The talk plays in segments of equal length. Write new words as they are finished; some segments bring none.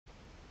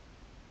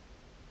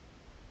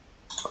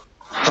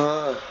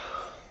Uh,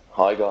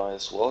 Hi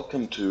guys,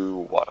 welcome to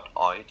what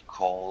I'd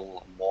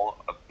call more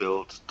a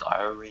build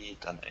diary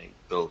than a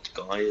build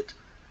guide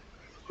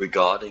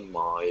regarding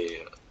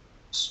my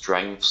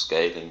strength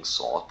scaling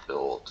sword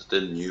build,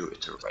 the new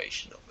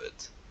iteration of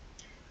it.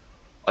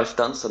 I've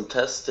done some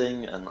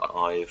testing and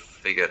I've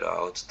figured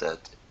out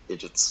that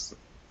it's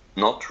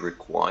not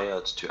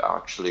required to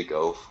actually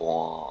go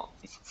for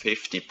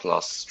 50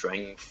 plus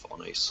strength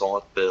on a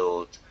sword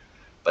build,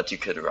 but you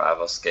can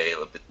rather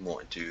scale a bit more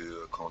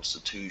into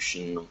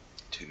constitution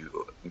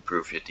to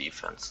improve your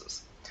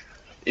defenses.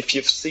 If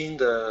you've seen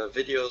the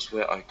videos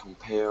where I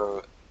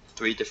compare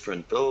three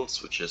different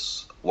builds, which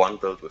is one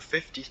build with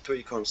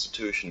 53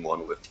 constitution,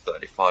 one with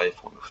 35,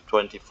 one with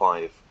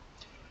 25,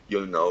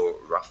 you'll know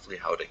roughly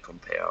how they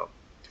compare.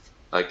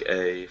 Like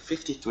a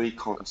 53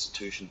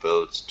 constitution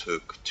build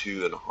took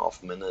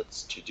 2.5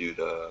 minutes to do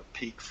the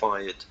peak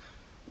fight,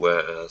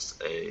 whereas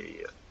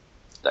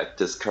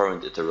this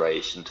current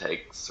iteration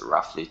takes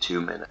roughly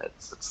 2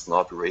 minutes. It's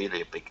not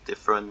really a big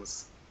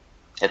difference.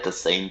 At the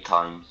same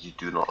time, you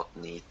do not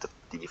need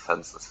the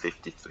defenses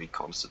 53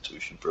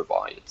 constitution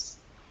provides.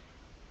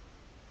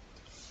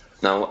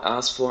 Now,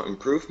 as for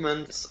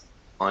improvements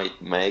I'd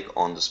make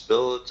on this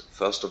build,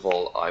 first of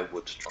all, I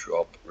would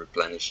drop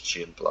replenished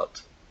chi and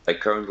blood.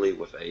 Currently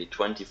with a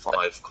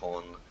 25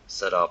 con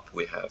setup,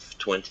 we have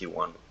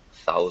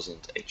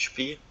 21,000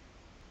 HP,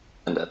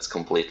 and that's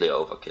completely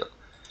overkill.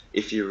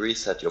 If you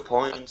reset your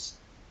points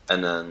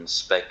and then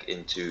spec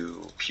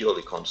into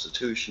purely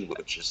Constitution,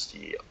 which is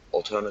the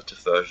alternative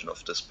version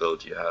of this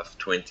build, you have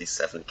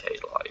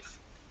 27k life.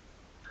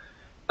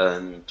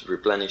 And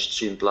Replenished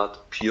Chi and Blood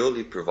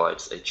purely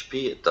provides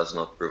HP, it does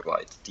not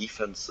provide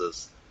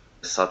defenses.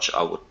 As such,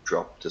 I would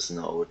drop this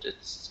node.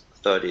 It's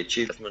 30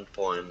 achievement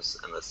points,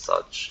 and as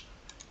such,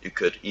 you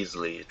could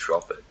easily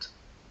drop it.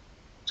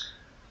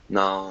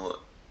 Now,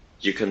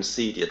 you can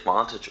see the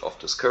advantage of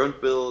this current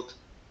build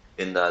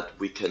in that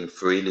we can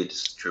freely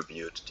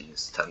distribute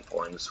these 10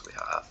 points we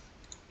have.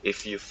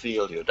 If you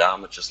feel your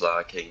damage is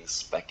lacking,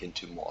 spec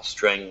into more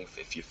strength.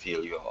 If you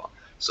feel your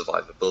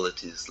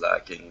survivability is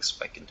lacking,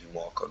 spec into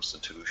more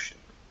constitution.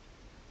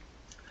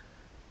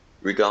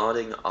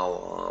 Regarding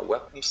our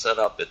weapon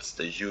setup, it's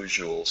the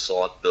usual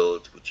sword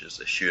build, which is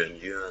a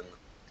Xuan Yuan,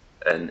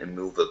 an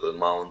immovable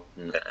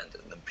mountain, and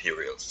an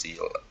imperial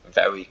seal.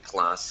 Very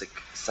classic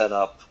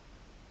setup,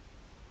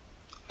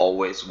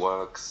 always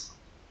works,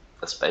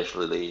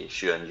 especially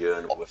Xuan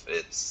Yuan with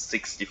its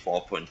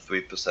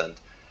 64.3%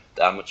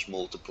 damage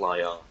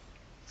multiplier.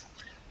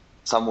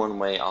 Someone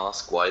may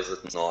ask, why is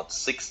it not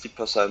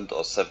 60%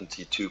 or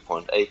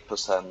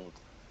 72.8%?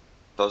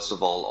 First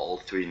of all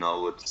three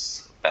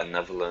nodes,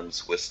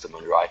 benevolence, wisdom,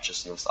 and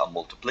righteousness, are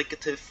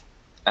multiplicative,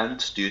 and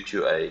due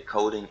to a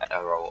coding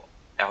error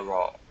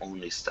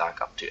only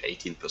stack up to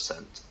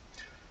 18%.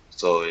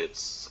 So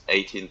it's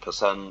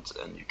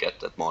 18% and you get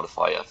that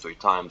modifier 3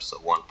 times, so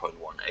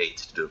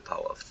 1.18 to the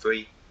power of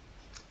 3,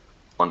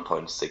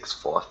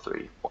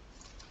 1.643.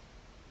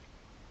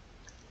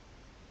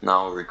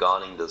 Now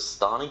regarding the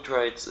starting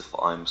traits, if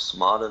I'm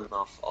smart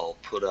enough, I'll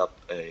put up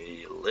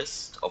a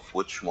list of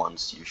which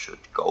ones you should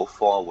go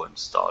for when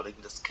starting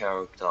this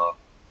character.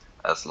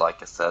 As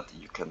like I said,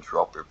 you can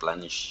drop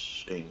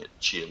replenishing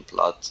chi and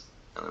blood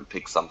and then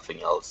pick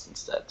something else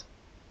instead.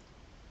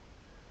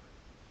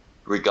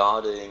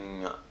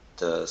 Regarding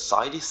the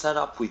sidey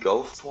setup we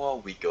go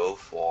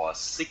for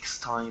 6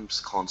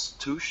 times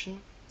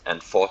constitution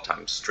and 4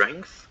 times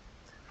strength.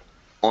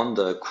 On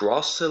the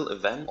cross-hill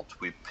event,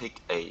 we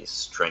pick a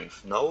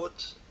strength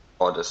node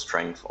or the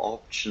strength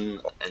option,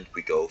 and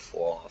we go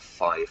for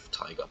 5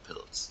 tiger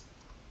pills.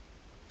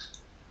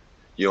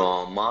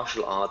 Your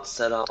martial arts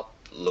setup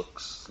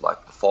looks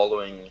like the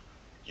following.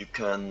 You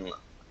can,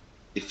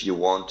 if you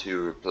want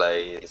to,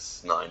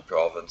 replace 9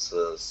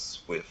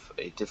 provinces with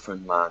a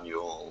different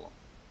manual,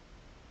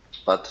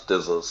 but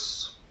this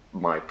is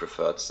my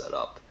preferred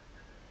setup.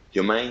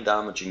 Your main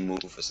damaging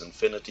move is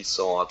Infinity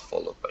Sword,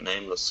 followed by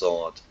Nameless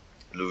Sword.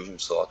 Illusion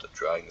Sword and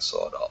Dragon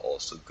Sword are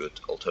also good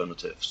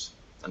alternatives,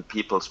 and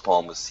People's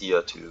Palm is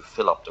here to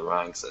fill up the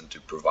ranks and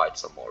to provide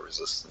some more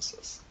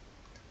resistances.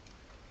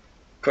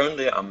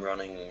 Currently I'm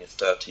running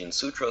 13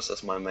 Sutras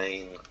as my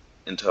main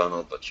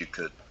internal, but you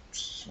could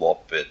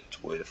swap it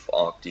with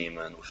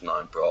Archdemon with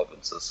 9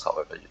 provinces,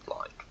 however you'd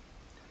like.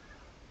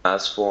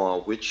 As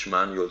for which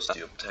manuals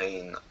you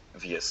obtain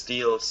via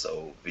steal,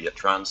 so via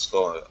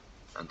transfer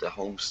and the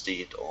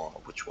homestead, or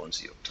which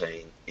ones you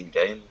obtain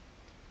in-game,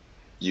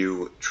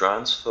 you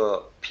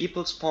transfer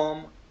People's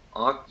Palm,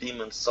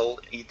 Archdemon, Soul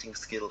Eating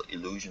Skill,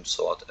 Illusion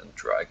Sword, and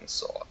Dragon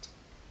Sword.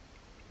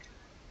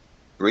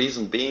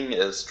 Reason being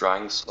is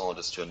Dragon Sword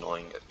is too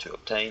annoying to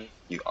obtain.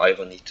 You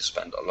either need to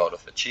spend a lot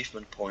of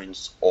achievement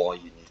points or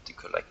you need to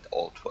collect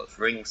all 12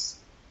 rings,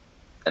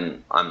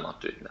 and I'm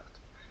not doing that.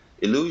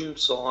 Illusion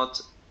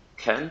Sword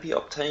can be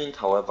obtained,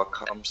 however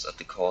comes at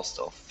the cost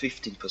of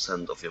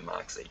 15% of your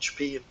max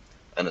HP,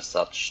 and as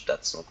such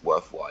that's not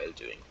worthwhile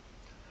doing.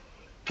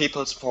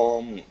 People's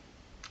Palm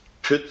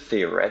could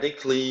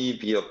theoretically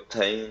be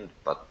obtained,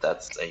 but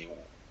that's a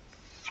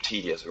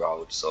tedious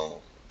route,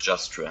 so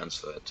just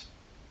transfer it.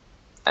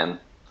 And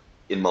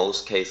in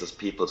most cases,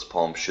 People's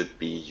Palm should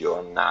be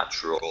your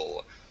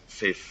natural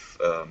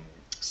 5th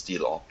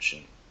steel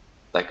option.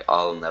 Like,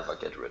 I'll never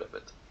get rid of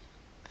it.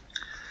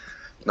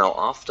 Now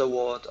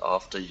afterward,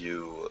 after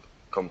you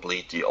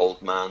complete the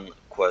Old Man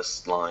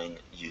quest line,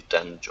 you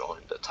then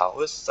join the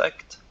Taoist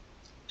sect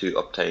to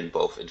obtain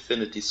both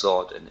Infinity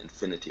Sword and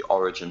Infinity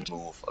Origin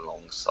move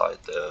alongside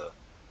the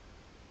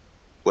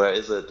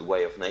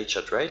Way of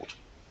Nature trade.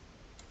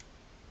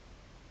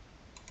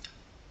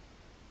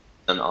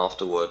 And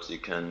afterwards you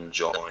can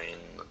join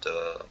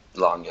the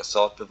Lamia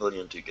Sword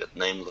Pavilion to get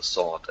Nameless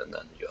Sword, and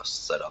then your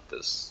setup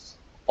is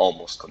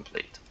almost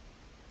complete.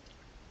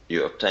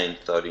 You obtain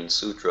 13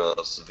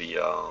 sutras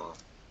via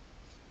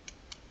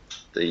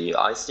the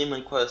Ice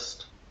Demon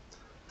quest.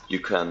 You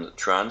can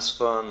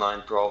transfer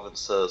 9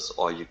 provinces,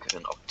 or you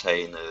can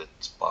obtain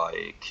it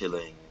by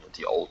killing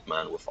the Old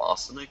Man with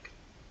arsenic.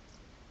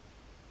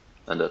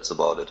 And that's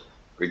about it.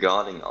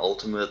 Regarding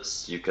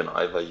ultimates, you can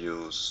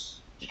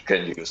use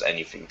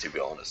anything, to be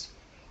honest.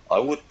 I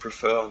would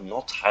prefer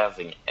not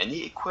having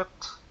any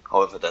equipped,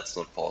 however that's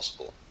not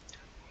possible.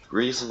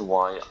 Reason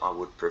why I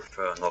would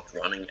prefer not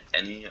running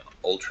any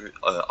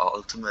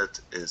ultimate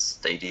is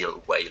they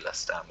deal way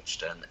less damage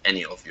than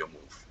any of your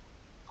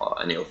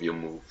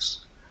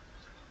moves.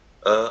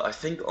 I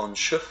think on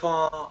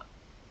Shifa,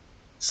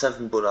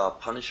 7 Buddha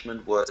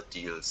Punishment Word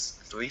deals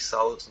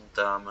 3000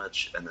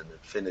 damage, and an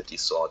Infinity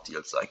Sword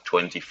deals like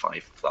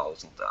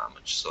 25,000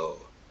 damage, so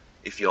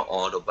if you're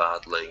auto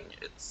battling,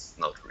 it's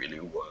not really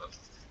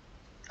worth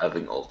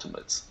having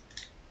ultimates.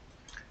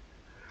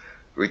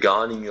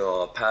 Regarding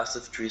your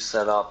passive tree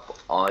setup,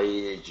 I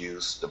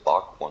use the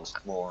bug once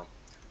more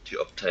to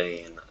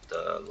obtain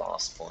the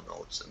last 4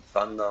 nodes in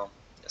Thunder,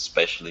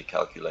 especially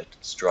Calculated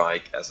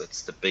Strike, as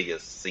it's the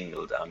biggest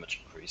single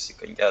damage increase you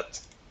can get,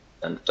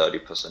 and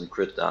 30%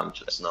 crit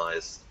damage is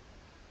nice.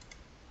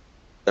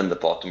 Then the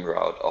bottom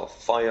route of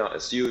Fire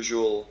as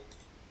usual,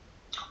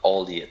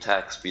 all the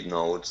attack speed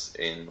nodes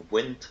in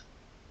Wind.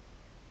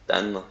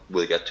 Then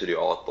we'll get to the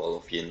oddball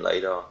of Yin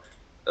later,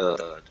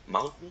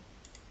 Mountain.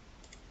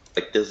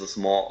 Like, this is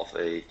more of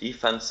a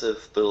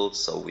defensive build,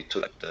 so we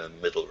took the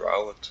middle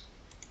route.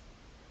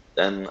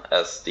 Then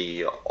as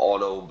the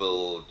auto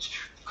build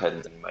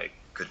can make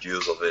good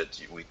use of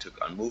it, we took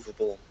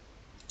Unmovable.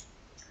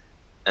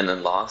 And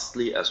then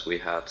lastly, as we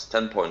had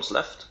 10 points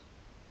left,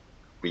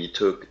 we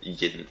took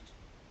Yin.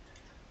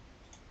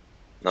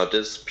 Now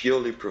this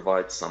purely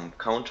provides some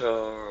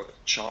counter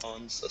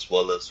chance, as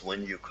well as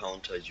when you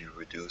counter, you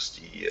reduce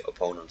the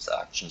opponent's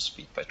action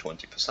speed by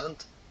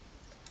 20%.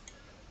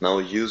 Now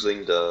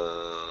using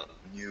the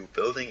new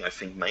building, I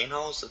think Main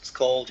House it's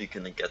called, you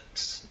can get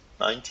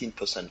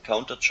 19%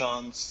 counter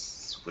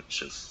chance,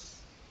 which is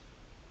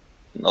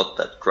not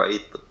that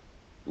great, but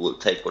we'll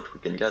take what we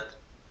can get.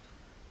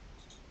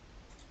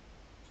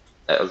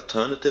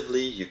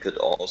 Alternatively, you could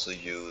also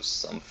use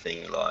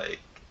something like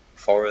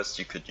Forest.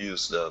 You could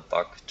use the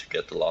bug to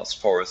get the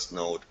last Forest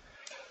node.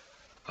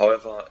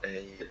 However,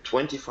 a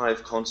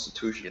 25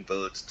 Constitution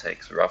build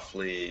takes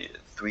roughly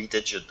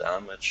 3-digit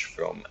damage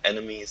from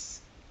enemies.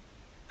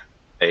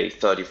 A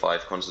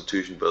 35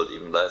 Constitution build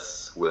even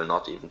less, we'll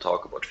not even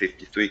talk about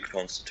 53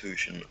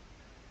 Constitution.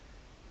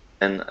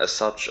 And as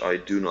such, I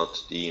do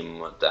not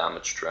deem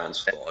damage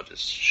transfer or this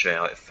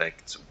share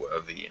effect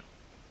worthy.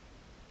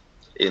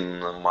 In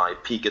my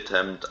peak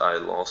attempt, I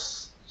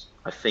lost,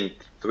 I think,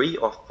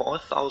 3,000 or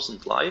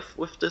 4,000 life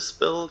with this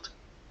build.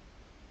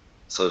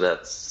 So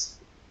that's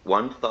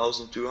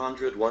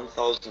 1,200,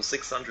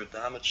 1,600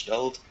 damage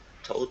dealt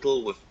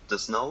total with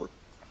this node.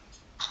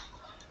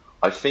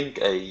 I think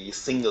a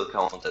single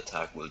counter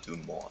attack will do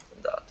more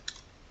than that.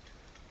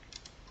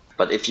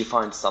 But if you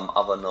find some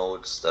other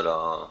nodes that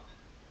are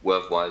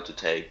worthwhile to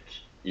take,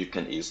 you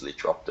can easily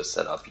drop this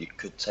setup. You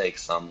could take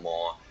some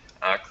more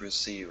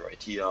accuracy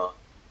right here,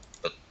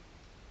 but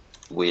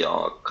we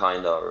are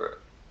kinda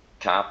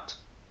capped.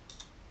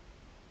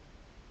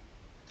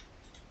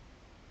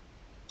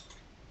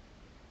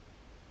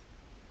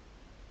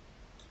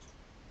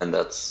 And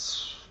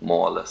that's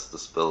more or less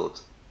this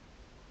build.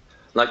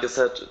 Like I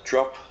said,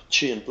 drop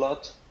Chi and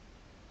Blood,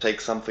 take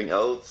something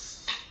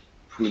else,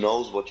 who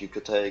knows what you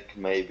could take,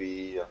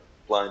 maybe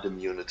Blind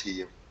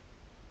Immunity,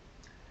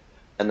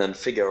 and then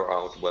figure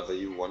out whether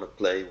you want to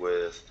play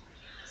with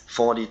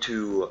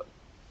 42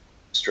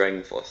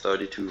 strength or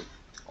 32.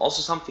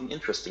 Also something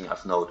interesting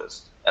I've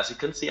noticed, as you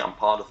can see I'm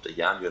part of the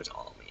Yanyuan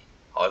army,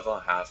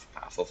 however I have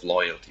Path of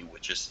Loyalty,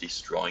 which is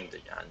destroying the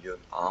Yanyuan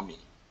army.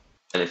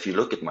 And if you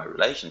look at my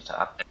relation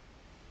tab,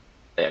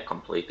 they are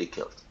completely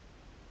killed.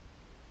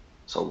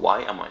 So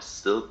why am I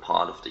still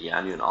part of the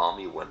Yanyuan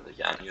army when the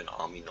Yanyuan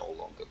army no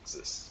longer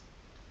exists?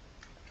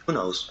 Who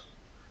knows?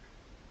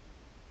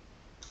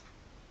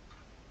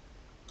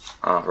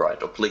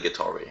 Alright,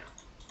 obligatory.